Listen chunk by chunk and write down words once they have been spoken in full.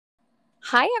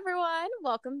Hi, everyone.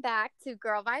 Welcome back to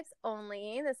Girl Vibes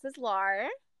Only. This is Lar,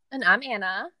 And I'm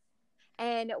Anna.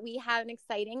 and we have an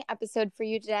exciting episode for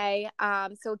you today.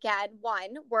 Again,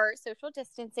 we're social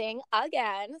distancing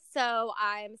again. So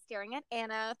I'm staring at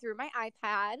Anna through my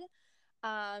iPad,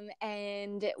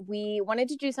 and we wanted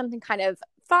to do something kind of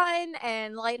fun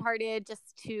and lighthearted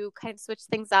just to kind of switch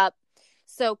things up.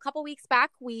 So a couple weeks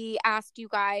back, we asked you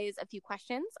guys a few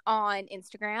questions on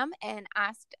Instagram and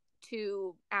asked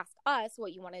us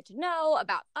what you wanted to know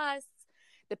about us,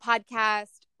 the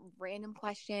podcast, random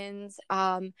questions.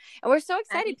 And we're so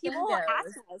excited. Anything People goes.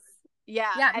 asked us.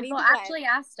 Yeah, People actually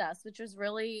asked us, which was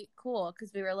really cool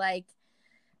because we were like,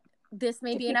 this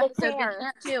may be an episode we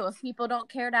can't do if people don't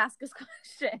care to ask us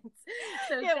questions.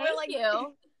 So Yeah, thank you.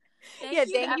 Yeah,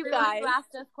 Thank thank you you everyone guys. who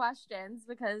asked us questions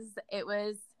because it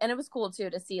was cool too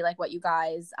to see like what you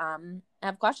guys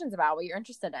have questions about, what you're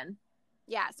interested in.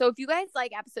 Yeah, so if you guys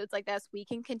like episodes like this, we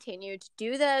can continue to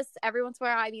do this every once in a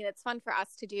while. I mean, it's fun for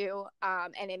us to do,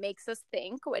 and it makes us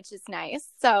think, which is nice.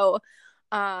 So,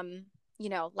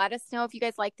 let us know if you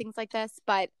guys like things like this.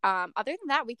 But other than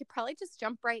that, we could probably just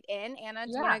jump right in. Anna,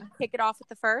 do you want to kick it off with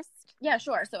the first? Yeah,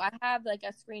 sure. So I have like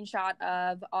a screenshot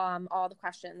of all the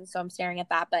questions, so I'm staring at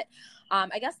that. But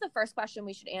I guess the first question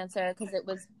we should answer, because it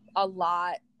was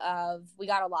we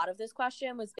got a lot of this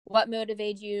question, was what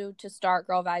motivated you to start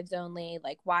Girl Vibes Only?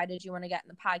 Like, why did you want to get in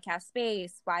the podcast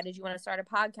space? Why did you want to start a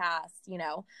podcast?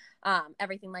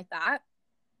 Everything like that.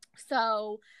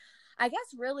 So I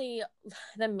guess really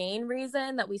the main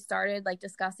reason that we started like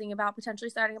discussing about potentially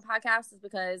starting a podcast is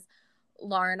because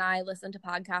Laura and I listen to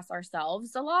podcasts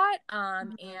ourselves a lot.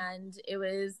 And it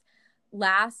was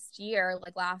last year,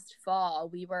 like last fall,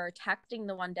 we were texting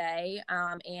the one day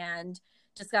and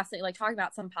discussing, like talking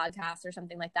about some podcast or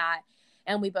something like that.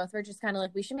 And we both were just kind of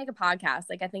like, we should make a podcast.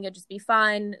 Like, I think it'd just be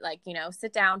fun, like,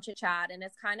 sit down, chit chat. And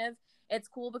it's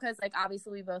cool because like,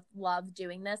 obviously we both love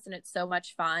doing this and it's so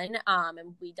much fun.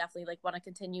 And we definitely like want to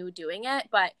continue doing it,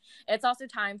 but it's also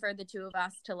time for the two of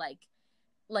us to like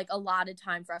a lot of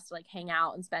time for us to like hang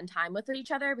out and spend time with each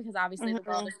other because obviously the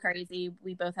world is crazy.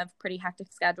 We both have pretty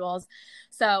hectic schedules.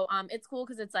 So it's cool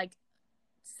because it's like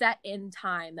set in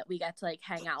time that we get to like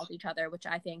hang out with each other, which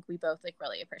I think we both like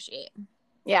really appreciate.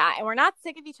 Yeah, and we're not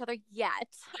sick of each other yet.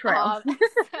 True.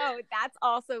 So that's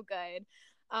also good.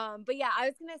 But yeah, I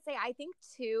was going to say, I think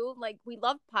too, like we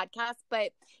love podcasts, but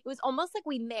it was almost like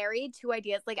we married two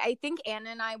ideas. Like I think Anna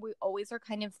and I, we always are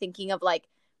kind of thinking of like,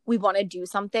 we want to do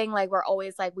something, like we're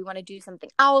always like we want to do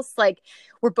something else, like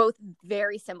we're both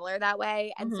very similar that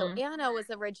way. And so Anna was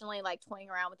originally like toying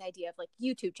around with the idea of like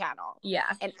YouTube channel,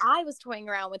 and I was toying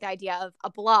around with the idea of a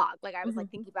blog. Like I was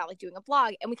like thinking about like doing a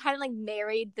blog, and we kind of like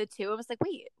married the two. I was like,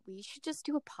 wait, we should just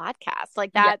do a podcast,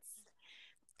 like that's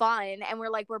fun. And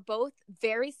we're both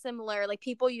very similar. Like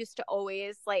people used to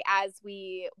always like, as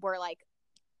we were like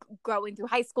going through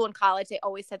high school and college, they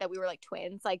always said that we were like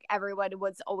twins. Like everyone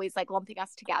was always like lumping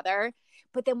us together,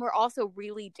 but then we're also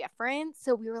really different.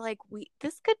 So we were like,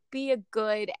 this could be a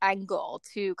good angle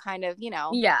to kind of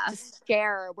just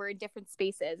share. We're in different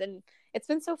spaces, and it's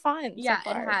been so fun. It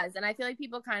has. And I feel like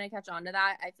people kind of catch on to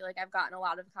that. I feel like I've gotten a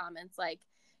lot of comments like,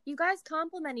 you guys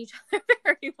complement each other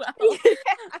very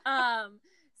well.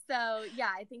 So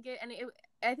yeah, I think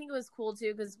it was cool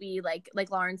too because we like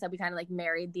Lauren said, we kind of like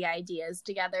married the ideas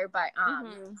together, but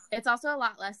it's also a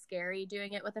lot less scary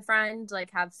doing it with a friend,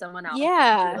 like have someone else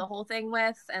do the whole thing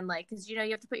with, and like because you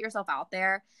have to put yourself out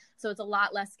there, so it's a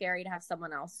lot less scary to have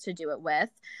someone else to do it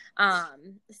with.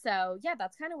 So yeah,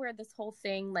 that's kind of where this whole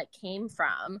thing like came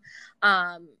from.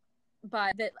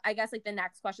 But I guess like the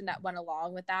next question that went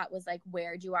along with that was like,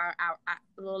 where do our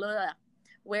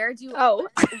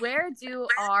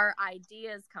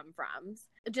ideas come from?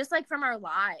 Just like from our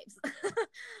lives.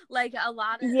 Like a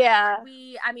lot of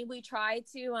we try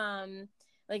to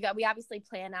like we obviously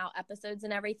plan out episodes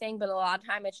and everything, but a lot of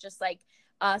time it's just like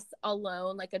us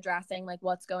alone, like addressing like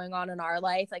what's going on in our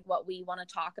life, like what we want to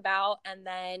talk about, and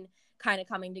then kind of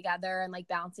coming together and like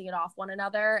bouncing it off one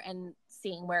another and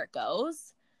seeing where it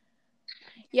goes.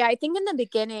 Yeah, I think in the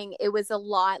beginning it was a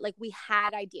lot like we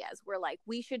had ideas. We're like,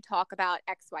 we should talk about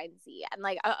X, Y, and Z. And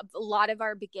like a lot of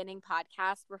our beginning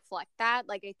podcasts reflect that.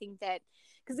 Like I think that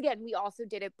because again, we also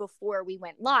did it before we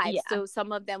went live. Yeah. So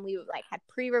some of them we like had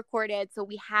pre-recorded. So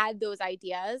we had those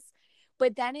ideas.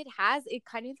 But then it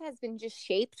kind of has been just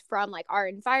shaped from like our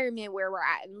environment, where we're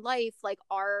at in life, like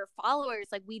our followers.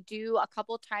 Like we do a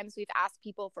couple of times, we've asked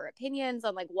people for opinions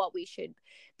on like what we should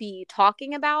be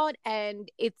talking about. And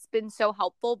it's been so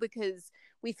helpful because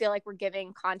we feel like we're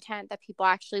giving content that people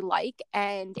actually like,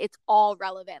 and it's all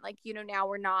relevant. Like, now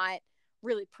we're not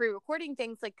really pre-recording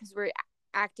things like because we're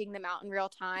acting them out in real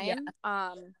time.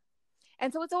 Yeah.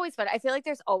 And so it's always fun. I feel like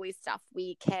there's always stuff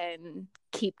we can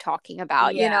keep talking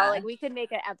about, you know, like we could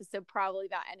make an episode probably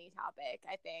about any topic,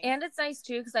 I think. And it's nice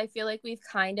too, because I feel like we've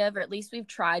kind of, or at least we've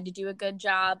tried to do a good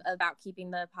job about keeping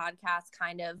the podcast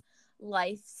kind of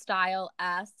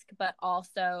lifestyle-esque, but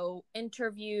also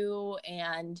interview.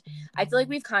 And I feel like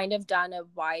we've kind of done a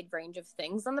wide range of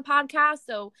things on the podcast.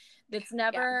 So it's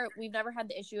never, we've never had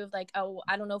the issue of like, oh,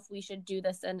 I don't know if we should do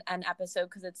this in an episode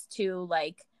because it's too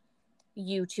like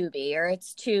YouTube-y or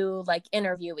it's too like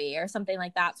interviewy or something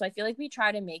like that. So I feel like we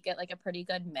try to make it like a pretty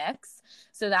good mix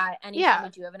so that anytime we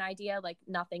do have an idea, like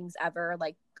nothing's ever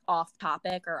like off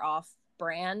topic or off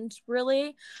brand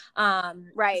really.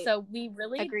 Right. So we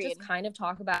really just kind of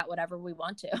talk about whatever we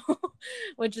want to,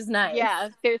 which is nice. Yeah,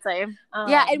 seriously.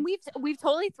 Yeah, and we've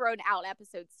totally thrown out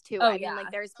episodes too. I mean,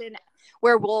 like there's been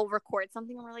where we'll record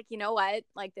something and we're like, you know what?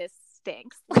 Like this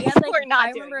stinks. Yeah, like, we're not I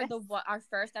remember our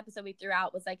first episode we threw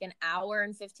out was like an hour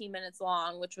and 15 minutes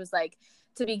long, which was like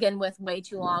to begin with way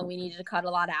too long. We needed to cut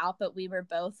a lot out, but we were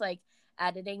both like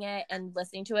editing it and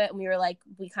listening to it and we were like,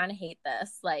 we kind of hate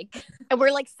this, like, and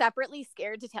we're like separately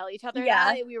scared to tell each other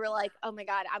that. And we were like, oh my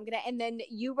god, I'm gonna, and then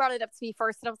you brought it up to me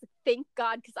first and I was like, thank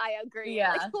god, because I agree.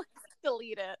 Like, let's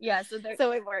delete it.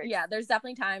 So it works. There's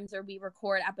definitely times where we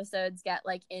record episodes, get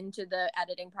like into the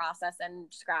editing process and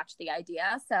scratch the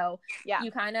idea. So you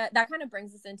kind of, that kind of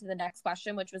brings us into the next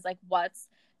question, which was like, what's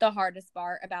the hardest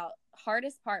part about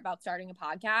starting a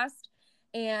podcast?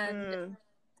 And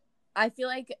I feel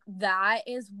like that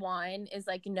is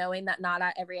like knowing that not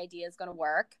every idea is going to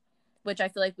work, which I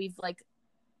feel like we've like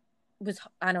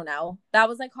I don't know. That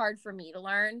was like hard for me to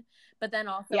learn, but then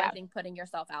also I think putting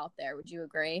yourself out there. Would you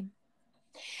agree?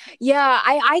 Yeah,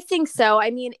 I think so. I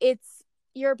mean,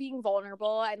 you're being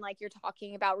vulnerable and like you're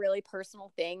talking about really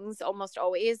personal things almost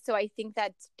always. So I think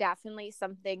that's definitely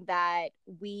something that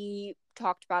we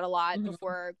talked about a lot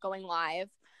before going live.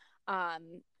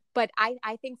 But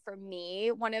I think for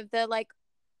me, one of the like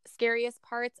scariest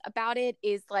parts about it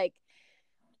is like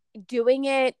doing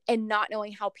it and not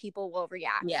knowing how people will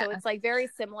react. So it's like very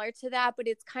similar to that, but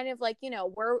it's kind of like, you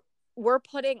know, we're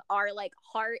putting our like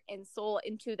heart and soul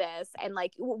into this, and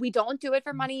like we don't do it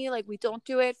for money, like we don't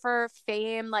do it for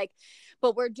fame, like,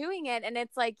 but we're doing it, and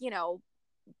it's like, you know,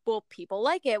 will people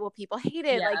like it? Will people hate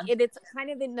it? Like it's kind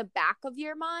of in the back of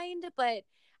your mind, but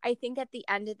I think at the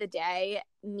end of the day,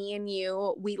 me and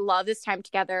you, we love this time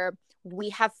together.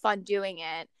 We have fun doing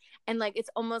it. And like,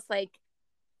 it's almost like,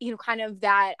 you know, kind of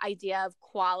that idea of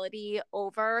quality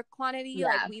over quantity. Yeah.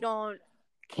 Like, we don't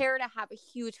care to have a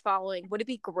huge following. Would it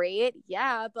be great?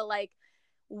 Yeah. But like,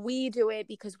 we do it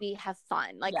because we have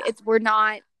fun. Like it's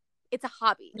a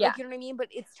hobby. Like, you know what I mean? But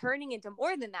it's turning into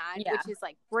more than that, which is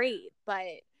like great.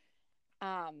 But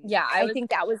I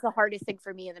think that was the hardest thing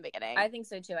for me in the beginning. I think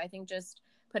so too. I think just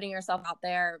putting yourself out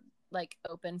there, like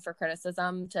open for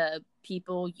criticism to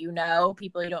people you know,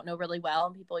 people you don't know really well,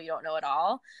 and people you don't know at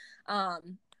all.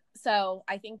 So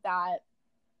I think that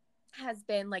has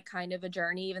been like kind of a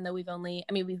journey, even though we've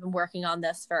been working on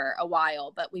this for a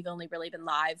while, but we've only really been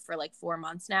live for like 4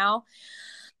 months now.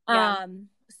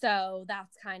 So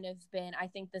that's kind of been, I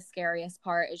think the scariest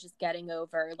part is just getting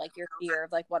over like your fear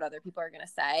of like what other people are going to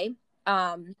say.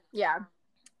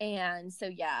 And so,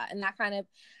 and that kind of,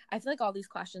 I feel like all these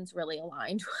questions really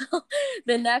aligned. Well,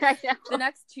 the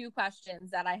next 2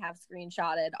 questions that I have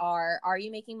screenshotted are you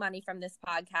making money from this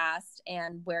podcast,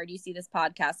 and where do you see this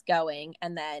podcast going?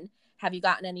 And then, have you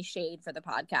gotten any shade for the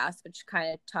podcast, which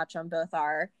kind of touch on both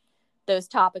those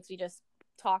topics we just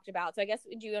talked about. So I guess,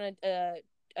 do you want to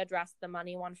address the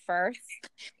money one first?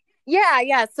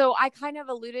 Yeah. So I kind of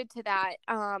alluded to that.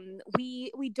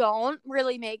 We don't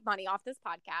really make money off this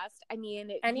podcast. I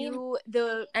mean, any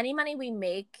money we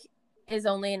make is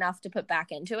only enough to put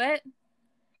back into it.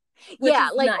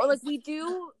 Like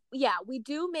we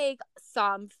do make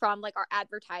some from like our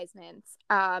advertisements.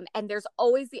 And there's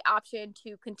always the option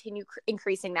to continue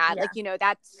increasing that. Like, you know,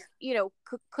 that's, you know,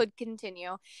 could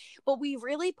continue, but we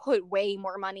really put way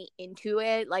more money into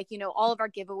it. Like, you know, all of our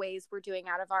giveaways we're doing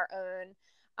out of our own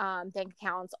bank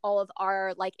accounts, all of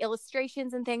our like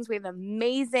illustrations and things. We have an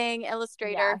amazing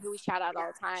illustrator who we shout out all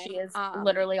the time. She is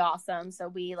literally awesome.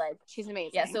 So she's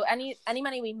amazing. Yeah. So any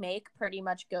money we make pretty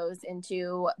much goes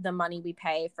into the money we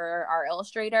pay for our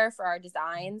illustrator for our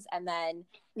designs, and then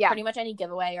pretty much any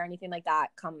giveaway or anything like that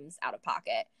comes out of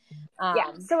pocket.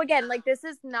 So again, like this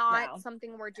is not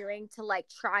something we're doing to like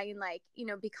try and like, you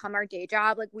know, become our day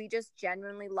job. Like we just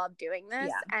genuinely love doing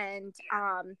this, and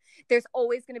there's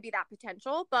always going to be that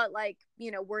potential, but like,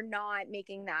 you know, we're not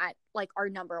making that like our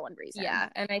number one reason.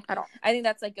 And I think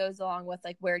that's like goes along with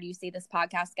like, where do you see this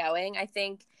podcast going? I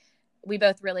think we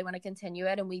both really want to continue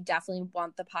it, and we definitely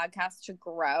want the podcast to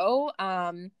grow.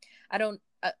 I don't,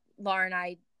 Laura and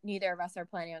I, neither of us are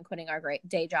planning on quitting our great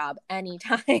day job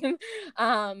anytime.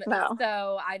 No.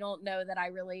 So I don't know that I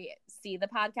really see the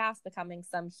podcast becoming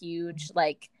some huge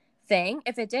like thing.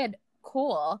 If it did,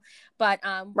 cool. But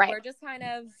Right. we're just kind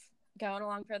of going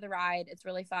along for the ride. It's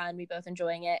really fun. We both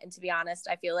enjoying it. And to be honest,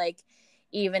 I feel like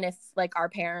even if like our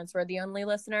parents were the only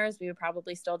listeners, we would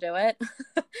probably still do it.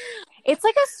 It's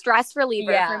like a stress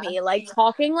reliever for me, like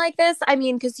talking like this. I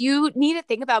mean, because you need to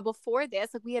think about before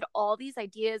this, like we had all these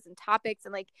ideas and topics,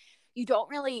 and like you don't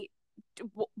really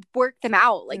work them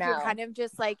out. Like you're kind of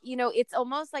just like, you know, it's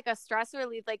almost like a stress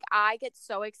relief. Like I get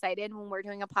so excited when we're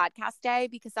doing a podcast day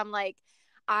because I'm like,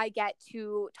 I get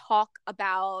to talk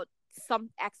about some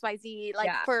XYZ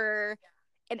like for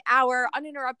an hour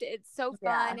uninterrupted. It's so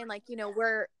fun. And like, you know,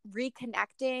 we're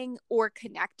reconnecting or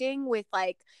connecting with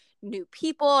like new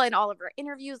people and all of our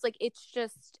interviews. Like it's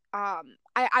just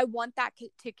I want that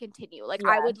to continue. Like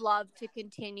I would love to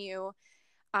continue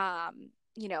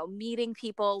you know, meeting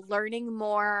people, learning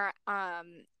more.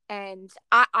 And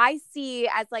I see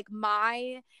as like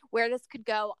where this could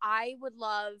go. I would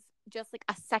love just like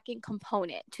a second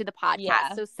component to the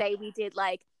podcast. So say we did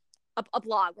like a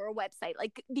blog or a website,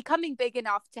 like becoming big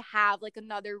enough to have like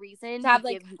another reason to have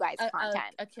like give you guys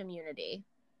content, a community.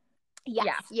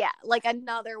 Yeah, like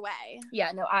another way.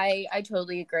 Yeah, no, I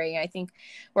totally agree. I think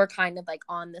we're kind of like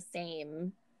on the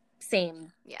same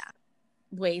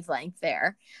wavelength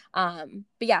there. But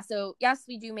yeah, so yes,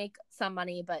 we do make some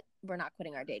money, but we're not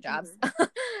quitting our day jobs.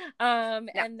 And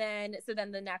then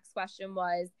the next question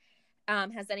was,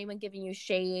 has anyone given you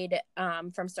shade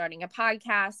from starting a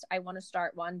podcast? I want to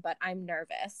start one, but I'm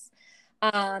nervous.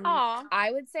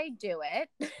 I would say do it.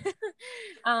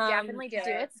 Definitely do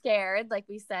it scared, like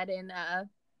we said in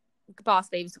Boss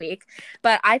Babes Week.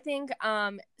 But I think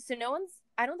I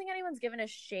don't think anyone's given a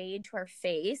shade to our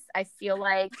face. I feel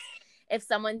like if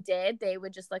someone did, they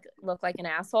would just like look like an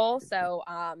asshole. So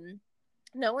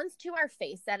no one's to our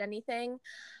face said anything.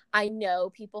 I know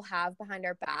people have behind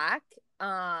our back.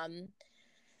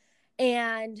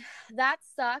 And that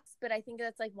sucks, but I think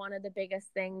that's like one of the biggest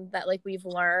things that like we've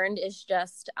learned is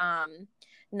just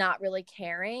not really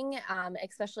caring,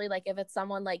 especially like if it's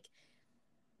someone like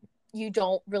you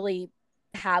don't really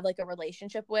have like a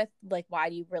relationship with, like why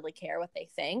do you really care what they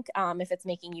think if it's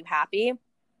making you happy?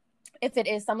 If it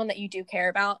is someone that you do care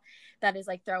about that is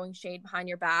like throwing shade behind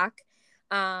your back,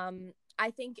 I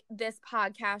think this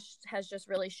podcast has just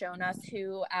really shown us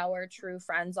who our true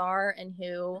friends are and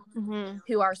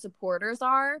who our supporters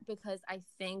are, because I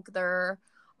think there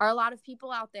are a lot of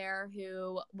people out there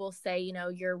who will say, you know,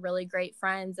 you're really great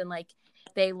friends and like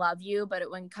they love you, but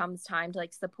when it comes time to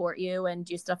like support you and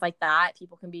do stuff like that,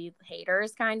 people can be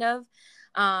haters kind of.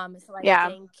 So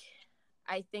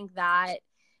I think that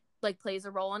like plays a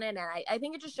role in it, and I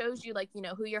think it just shows you like, you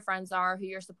know, who your friends are, who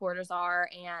your supporters are,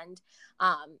 and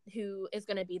who is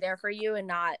going to be there for you and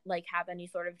not like have any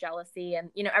sort of jealousy.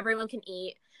 And you know, everyone can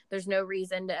eat. There's no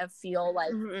reason to feel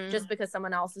like just because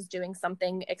someone else is doing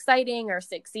something exciting or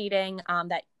succeeding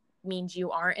that means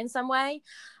you aren't in some way.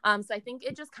 So I think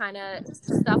it just kind of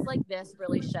stuff like this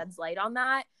really sheds light on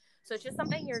that. So it's just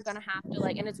something you're going to have to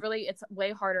like, and it's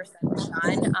way harder said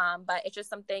than done, but it's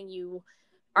just something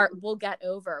will get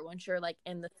over once you're like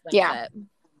in the swing of it.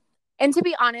 And to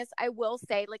be honest, I will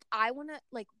say, like, I want to,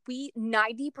 like,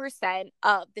 90%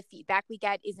 of the feedback we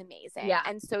get is amazing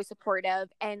and so supportive.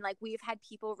 And like, we've had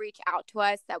people reach out to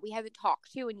us that we haven't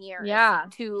talked to in years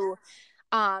to,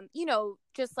 you know,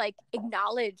 just like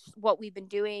acknowledge what we've been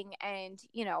doing and,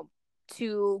 you know,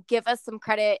 to give us some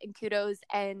credit and kudos.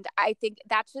 And I think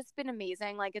that's just been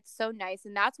amazing. Like, it's so nice.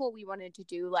 And that's what we wanted to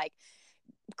do. Like,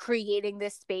 creating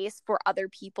this space for other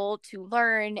people to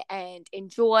learn and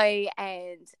enjoy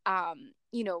and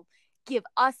you know, give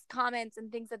us comments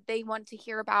and things that they want to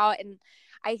hear about. And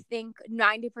I think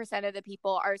 90% of the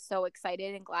people are so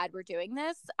excited and glad we're doing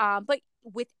this, but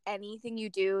with anything you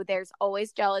do, there's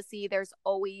always jealousy, there's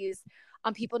always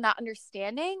people not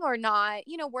understanding or not,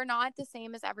 you know, we're not the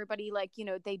same as everybody. Like, you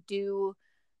know,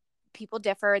 people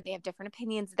differ, they have different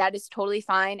opinions. That is totally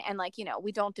fine. And like, you know,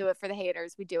 we don't do it for the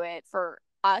haters, we do it for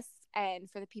us and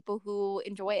for the people who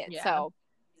enjoy it. So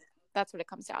that's what it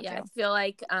comes down to. I feel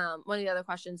like one of the other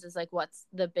questions is like, what's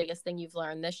the biggest thing you've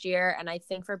learned this year? And I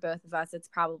think for both of us, it's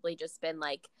probably just been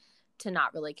like to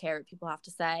not really care what people have to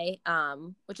say,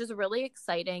 which is a really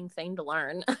exciting thing to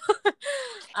learn.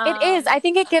 It is. I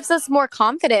think it gives us more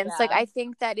confidence. Like, I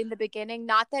think that in the beginning,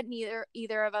 not that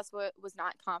either of us was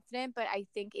not confident, but I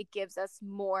think it gives us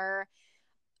more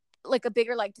like a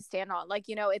bigger leg to stand on. Like,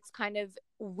 you know, it's kind of,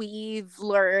 we've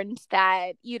learned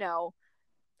that, you know,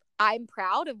 I'm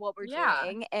proud of what we're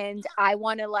doing, and I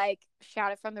want to like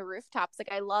shout it from the rooftops.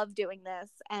 Like, I love doing this,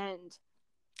 and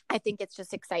I think it's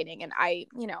just exciting. And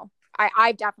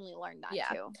I've definitely learned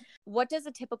that too. What does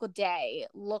a typical day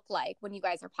look like when you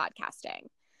guys are podcasting?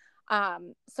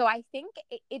 So I think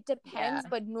it depends,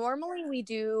 but normally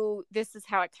this is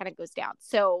how it kind of goes down.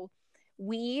 So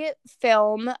we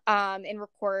film and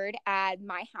record at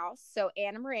my house. So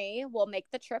Anna Marie will make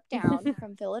the trip down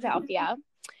from Philadelphia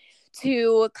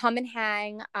to come and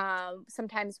hang.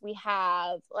 Sometimes we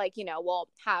have like, you know, we'll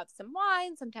have some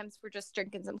wine. Sometimes we're just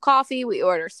drinking some coffee. We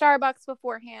order Starbucks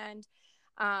beforehand.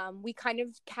 We kind of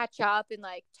catch up and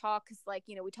like talk, because like,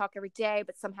 you know, we talk every day,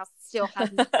 but somehow still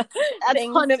have a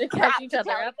ton of crap to tell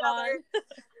each other.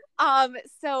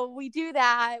 So we do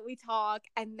that, we talk,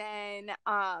 and then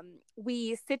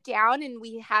we sit down and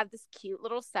we have this cute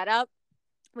little setup.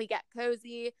 We get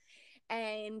cozy,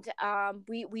 and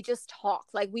we just talk.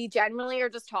 Like, we generally are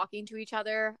just talking to each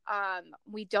other.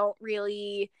 We don't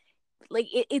really like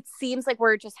it seems like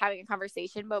we're just having a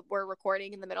conversation, but we're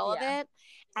recording in the middle of it.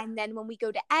 And then when we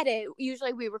go to edit,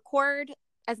 usually we record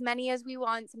as many as we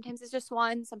want. Sometimes it's just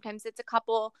one, sometimes it's a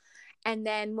couple. And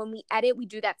then when we edit, we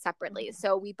do that separately.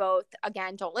 So we both,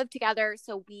 again, don't live together,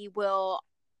 so we will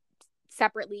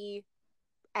separately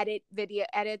edit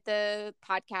the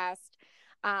podcast.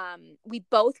 We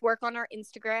both work on our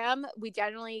Instagram. We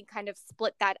generally kind of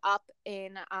split that up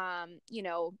in, you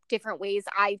know, different ways.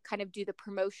 I kind of do the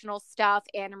promotional stuff.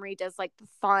 Anna Marie does like the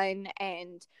fun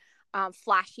and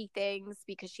flashy things,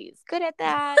 because she's good at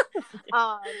that.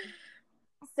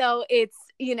 So it's,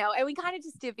 you know, and we kind of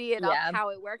just divvy it up how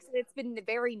it works. And it's been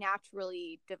very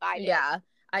naturally divided. Yeah.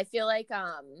 I feel like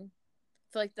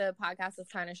the podcast has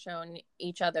kind of shown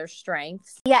each other's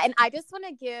strengths. Yeah, and I just want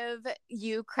to give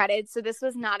you credit. So this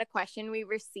was not a question we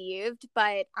received,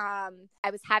 but I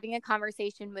was having a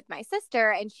conversation with my sister,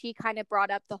 and she kind of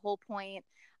brought up the whole point.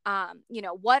 You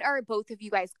know, what are both of you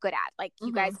guys good at? Like,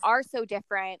 you guys are so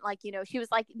different. Like, you know, she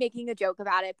was like making a joke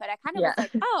about it, but I kind of was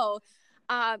like, oh,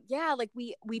 yeah, like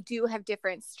we do have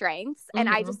different strengths. And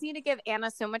I just need to give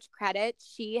Anna so much credit.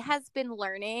 She has been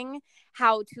learning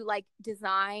how to like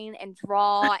design and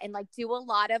draw and like do a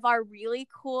lot of our really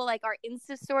cool, like our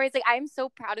Insta stories. Like, I'm so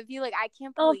proud of you. Like, I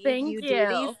can't believe you do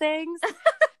these things.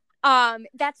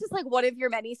 That's just like one of your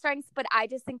many strengths, but I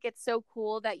just think it's so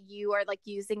cool that you are like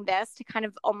using this to kind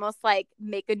of almost like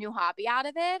make a new hobby out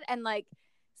of it, and like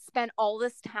spend all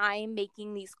this time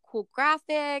making these cool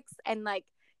graphics, and like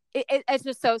it's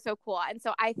just so cool. And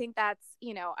so I think that's,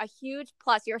 you know, a huge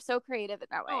plus. You're so creative in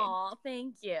that way. Oh,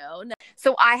 thank you.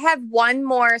 So I have one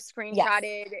more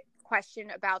screenshotted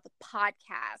question about the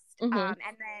podcast. And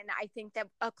then I think that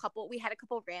we had a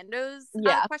couple randos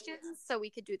questions, so we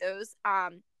could do those.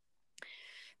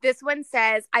 This one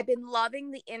says, I've been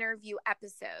loving the interview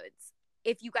episodes.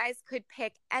 If you guys could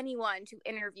pick anyone to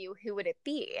interview, who would it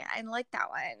be? I like that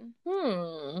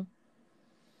one.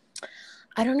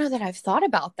 I don't know that I've thought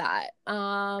about that.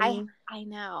 I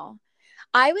know.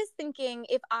 I was thinking,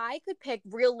 if I could pick,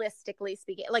 realistically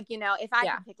speaking, like, you know, if I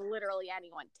could pick literally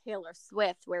anyone, Taylor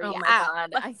Swift, where you at?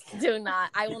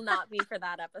 I will not be for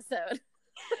that episode.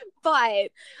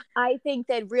 But I think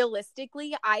that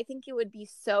realistically, I think it would be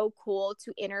so cool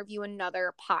to interview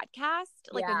another podcast,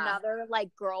 like another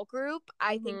like girl group.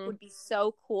 I think would be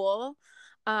so cool.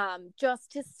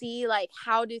 Just to see like,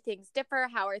 how do things differ?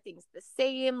 How are things the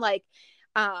same? Like,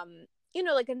 you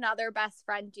know, like another best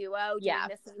friend duo doing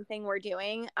the same thing we're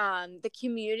doing. The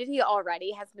community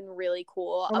already has been really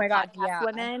cool. Oh my God,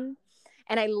 women.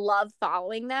 And I love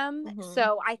following them.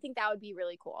 So I think that would be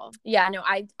really cool. Yeah, no,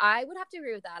 I would have to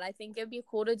agree with that. I think it'd be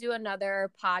cool to do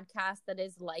another podcast that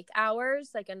is like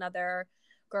ours, like another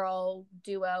girl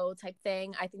duo type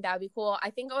thing. I think that would be cool.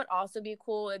 I think what would also be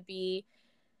cool would be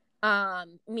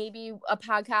maybe a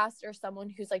podcast or someone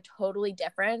who's like totally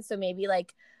different. So maybe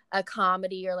like a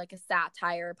comedy or like a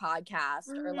satire podcast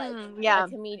or like a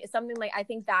comedian, something like, I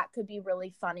think that could be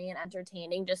really funny and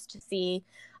entertaining, just to see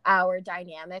our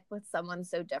dynamic with someone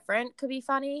so different could be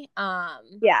funny. So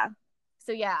I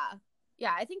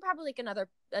think probably like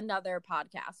another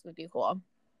podcast would be cool.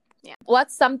 Yeah.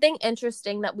 What's something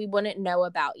interesting that we wouldn't know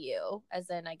about you, as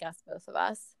in I guess both of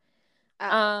us?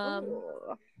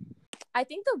 I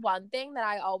think the one thing that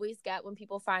I always get when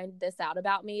people find this out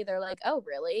about me, they're like, oh,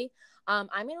 really? I'm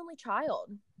an only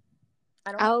child.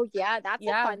 That's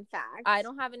a fun fact. I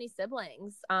don't have any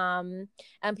siblings. And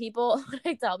people, when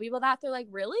I tell people that, they're like,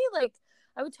 really? Like,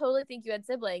 I would totally think you had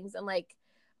siblings. And like,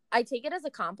 I take it as a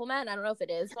compliment. I don't know if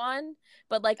it is one,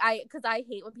 but like, because I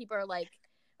hate when people are like,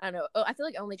 I don't know. Oh, I feel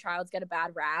like only childs get a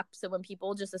bad rap. So when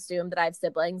people just assume that I have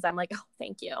siblings, I'm like, oh,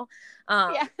 thank you.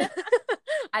 Yeah.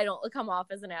 I don't come off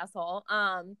as an asshole.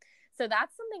 So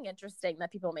that's something interesting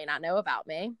that people may not know about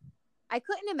me. I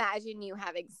couldn't imagine you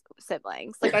having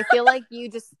siblings. Like, I feel like you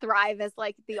just thrive as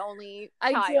like the only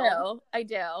child. I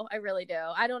do. I really do.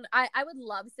 I would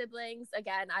love siblings.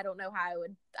 Again, I don't know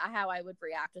how I would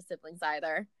react to siblings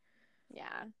either.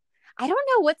 Yeah. I don't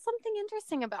know what's something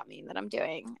interesting about me that I'm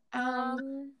doing.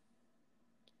 Something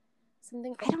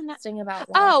I don't know. interesting about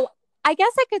life. Oh, I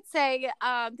guess I could say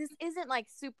this isn't like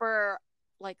super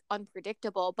like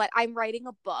unpredictable, but I'm writing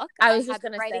a book. I was just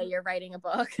gonna say you're writing a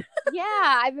book.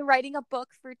 Yeah, I've been writing a book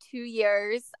for 2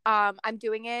 years. I'm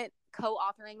doing it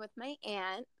co-authoring with my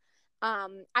aunt.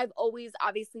 I've always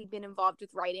obviously been involved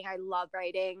with writing. I love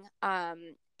writing.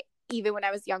 Even when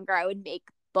I was younger, I would make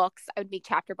books. I would make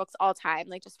chapter books all the time,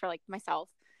 like just for like myself.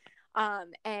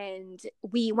 And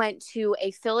we went to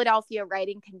a Philadelphia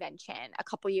writing convention a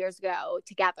couple years ago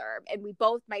together, and we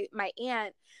both my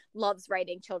aunt loves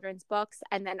writing children's books,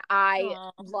 and then I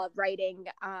love writing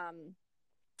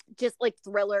just like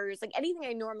thrillers, like anything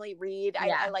I normally read.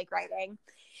 I like writing.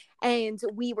 And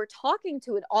we were talking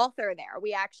to an author there.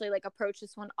 We actually like approached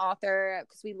this one author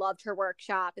because we loved her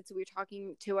workshop, and so we were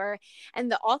talking to her, and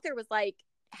the author was like,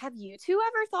 have you two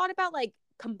ever thought about like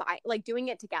doing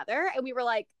it together? And we were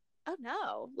like, oh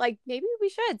no, like maybe we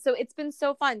should. So it's been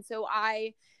so fun. So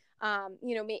I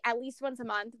at least once a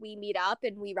month we meet up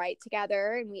and we write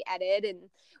together and we edit, and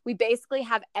we basically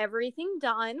have everything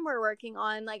done. We're working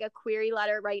on like a query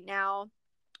letter right now,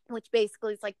 which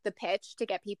basically is like the pitch to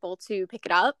get people to pick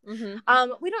it up.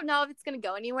 Mm-hmm. We don't know if it's going to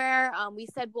go anywhere. We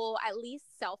said we'll at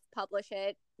least self-publish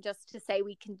it just to say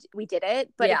we did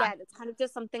it. But again, it's kind of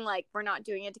just something like we're not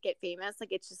doing it to get famous.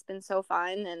 Like, it's just been so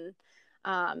fun. And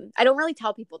I don't really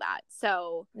tell people that.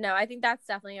 So no, I think that's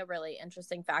definitely a really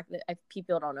interesting fact that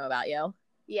people don't know about you.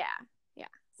 Yeah.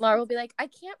 Laura will be like, I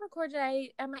can't record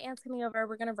today, and my aunt's coming over.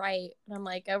 We're gonna write, and I'm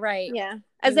like, oh right, yeah,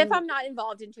 as if I'm not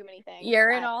involved in too many things.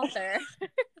 You're an author.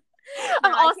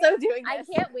 I'm also doing this.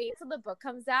 I can't wait till the book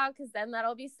comes out, because then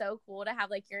that'll be so cool to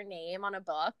have like your name on a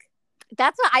book.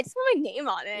 That's what I just want my name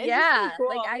on it. Yeah, cool.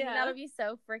 Like I think that'll be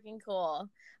so freaking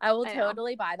cool. I will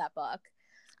totally buy that book.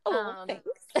 Oh, thanks.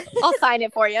 I'll sign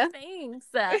it for you. Thanks.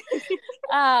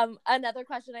 Another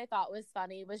question I thought was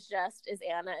funny was just, is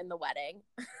Anna in the wedding?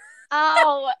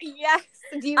 Oh, yes.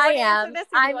 Do you I am.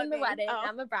 I'm in the wedding. Oh.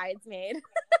 I'm a bridesmaid.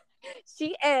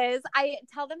 She is. I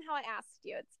tell them how I asked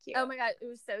you. It's cute. Oh my God. It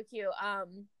was so cute.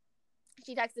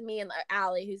 She texted me and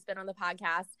Allie, who's been on the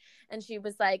podcast, and she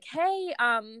was like, hey,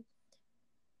 I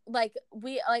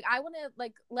want to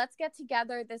like, let's get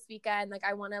together this weekend. Like,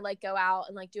 I want to like go out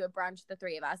and like do a brunch, the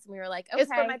three of us. And we were like, okay.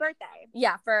 It's for my birthday.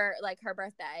 Yeah. For like her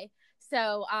birthday.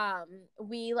 So,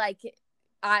 we like,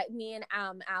 me and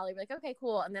Allie were like, okay,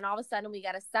 cool. And then all of a sudden we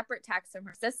got a separate text from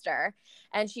her sister,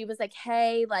 and she was like,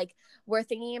 hey, like, we're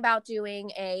thinking about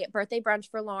doing a birthday brunch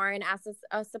for Lauren as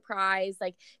a surprise.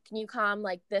 Like, can you come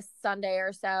like this Sunday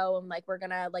or so? And like, we're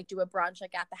gonna like do a brunch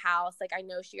like at the house. Like, I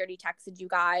know she already texted you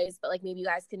guys, but like maybe you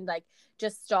guys can like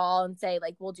just stall and say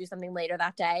like we'll do something later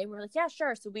that day. And we're like, yeah,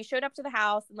 sure. So we showed up to the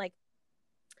house, and like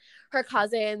her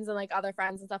cousins and like other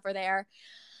friends and stuff were there.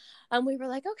 We were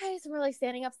like, okay. So we're like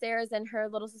standing upstairs, and her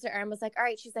little sister Erin was like, all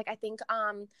right. She's like, I think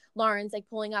Lauren's like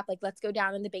pulling up. Like, let's go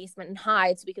down in the basement and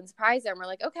hide so we can surprise her. And we're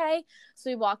like, okay. So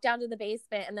we walk down to the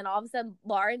basement, and then all of a sudden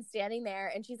Lauren's standing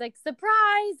there, and she's like,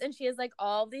 surprise. And she has like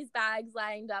all these bags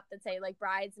lined up that say like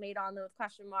bridesmaid on them with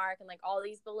question mark, and like all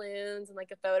these balloons and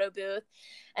like a photo booth.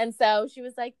 And so she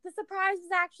was like, the surprise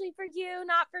is actually for you,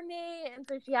 not for me. And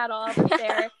so she had all of us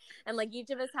there, and like each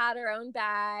of us had our own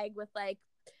bag with like,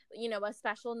 you know, a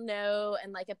special note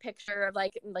and like a picture of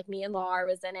like me and Laura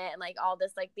was in it, and like all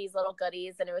this like these little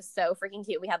goodies, and it was so freaking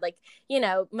cute. We had like, you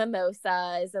know,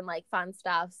 mimosas and like fun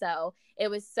stuff, so it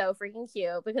was so freaking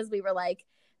cute because we were like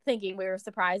thinking we were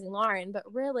surprising Lauren, but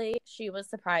really she was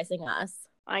surprising us.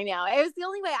 I know. It was the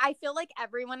only way. I feel like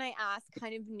everyone I asked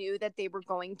kind of knew that they were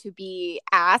going to be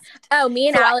asked. Oh, me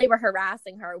and Allie were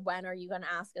harassing her. When are you going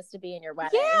to ask us to be in your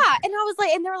wedding? Yeah. And I was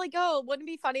like, and they were like, oh, wouldn't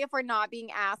it be funny if we're not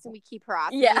being asked and we keep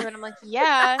harassing you? And I'm like,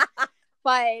 yeah.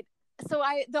 But so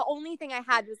the only thing I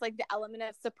had was like the element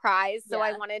of surprise. So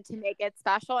I wanted to make it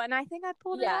special, and I think I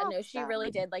pulled it off. Yeah, no, she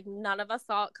really did. Like, none of us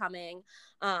saw it coming.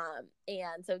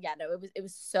 And so yeah, no, it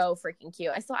was so freaking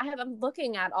cute. I'm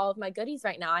looking at all of my goodies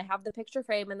right now. I have the picture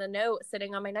frame and the note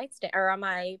sitting on my nightstand or on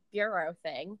my bureau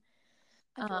thing.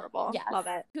 Adorable. Yes. Love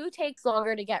it. Who takes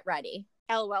longer to get ready?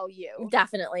 LOL, you.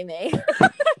 Definitely me.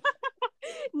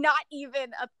 Not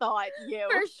even a thought, you.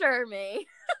 For sure, me.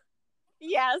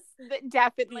 Yes,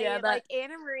 definitely. Yeah, Like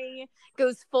Anna Marie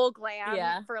goes full glam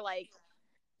Yeah. for like,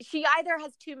 she either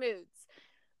has two moods,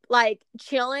 like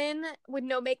chilling with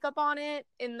no makeup on it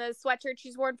in the sweatshirt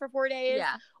she's worn for 4 days,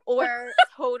 Yeah. or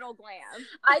total glam.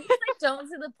 I just like don't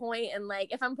see the point, and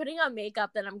like if I'm putting on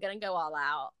makeup, then I'm gonna go all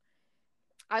out.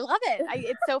 I love it.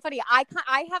 It's so funny. I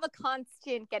have a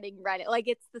constant getting ready. Like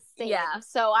it's the same. Yeah.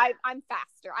 So I'm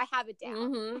faster. I have it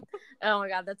down. Mm-hmm. Oh my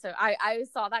god, that's so. I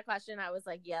saw that question. I was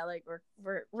like, yeah, like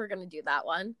we're gonna do that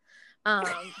one.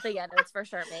 But yeah, no, it's for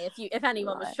sure me. If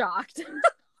anyone was shocked.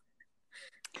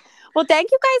 Well,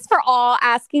 thank you guys for all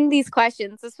asking these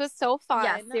questions. This was so fun.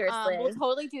 Yeah, seriously. We'll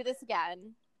totally do this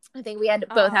again. I think we had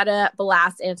both had a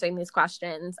blast answering these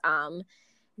questions.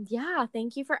 Yeah,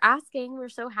 thank you for asking. We're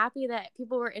so happy that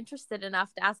people were interested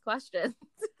enough to ask questions.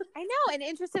 I know, and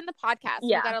interest in the podcast.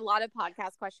 Yeah. We got a lot of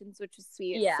podcast questions, which is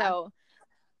sweet. Yeah. So,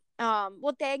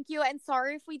 well, thank you, and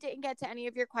sorry if we didn't get to any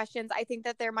of your questions. I think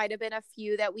that there might have been a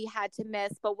few that we had to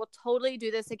miss, but we'll totally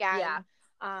do this again. Yeah.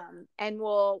 And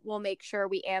we'll make sure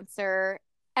we answer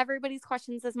everybody's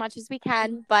questions as much as we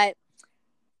can. But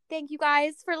thank you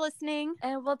guys for listening,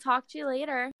 and we'll talk to you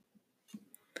later.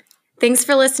 Thanks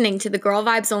for listening to the Girl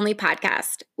Vibes Only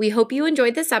podcast. We hope you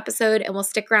enjoyed this episode and will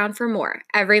stick around for more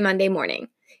every Monday morning.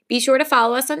 Be sure to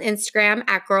follow us on Instagram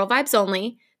at Girl Vibes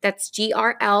Only. That's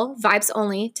GRL Vibes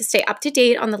Only to stay up to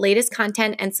date on the latest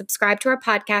content and subscribe to our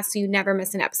podcast so you never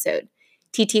miss an episode.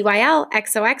 TTYL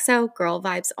XOXO Girl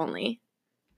Vibes Only.